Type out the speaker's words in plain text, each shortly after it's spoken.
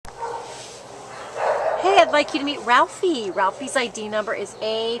I'd like you to meet Ralphie. Ralphie's ID number is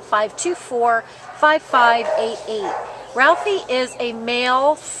A5245588. Ralphie is a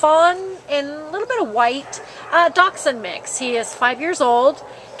male fawn and a little bit of white Dachshund mix. He is 5 years old,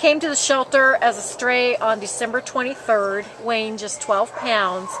 came to the shelter as a stray on December 23rd, weighing just 12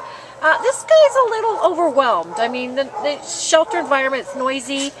 pounds. This guy's a little overwhelmed. I mean, the shelter environment is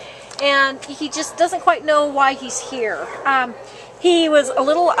noisy, and he just doesn't quite know why he's here. He was a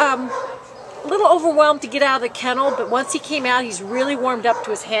little overwhelmed to get out of the kennel, but once he came out, he's really warmed up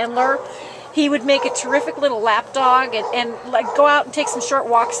to his handler. He would make a terrific little lap dog and like go out and take some short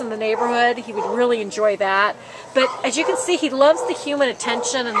walks in the neighborhood. He would really enjoy that. But as you can see, he loves the human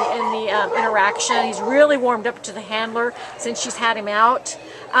attention and the interaction. He's really warmed up to the handler since she's had him out.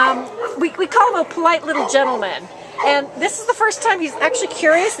 We call him a polite little gentleman. And this is the first time he's actually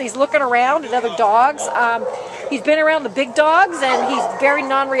curious and he's looking around at other dogs. He's been around the big dogs and he's very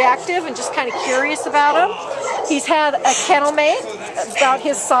non-reactive and just kind of curious about them. He's had a kennel mate about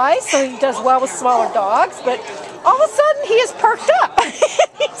his size, so he does well with smaller dogs, but all of a sudden he is perked up.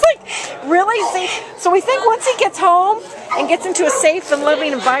 He's like, really? So we think once he gets home and gets into a safe and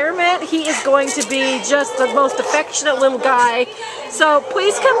loving environment, he is going to be just the most affectionate little guy. So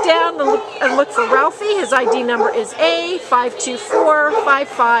please come down and look for Ralphie. His ID number is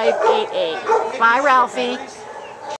A5245588. Bye, Ralphie.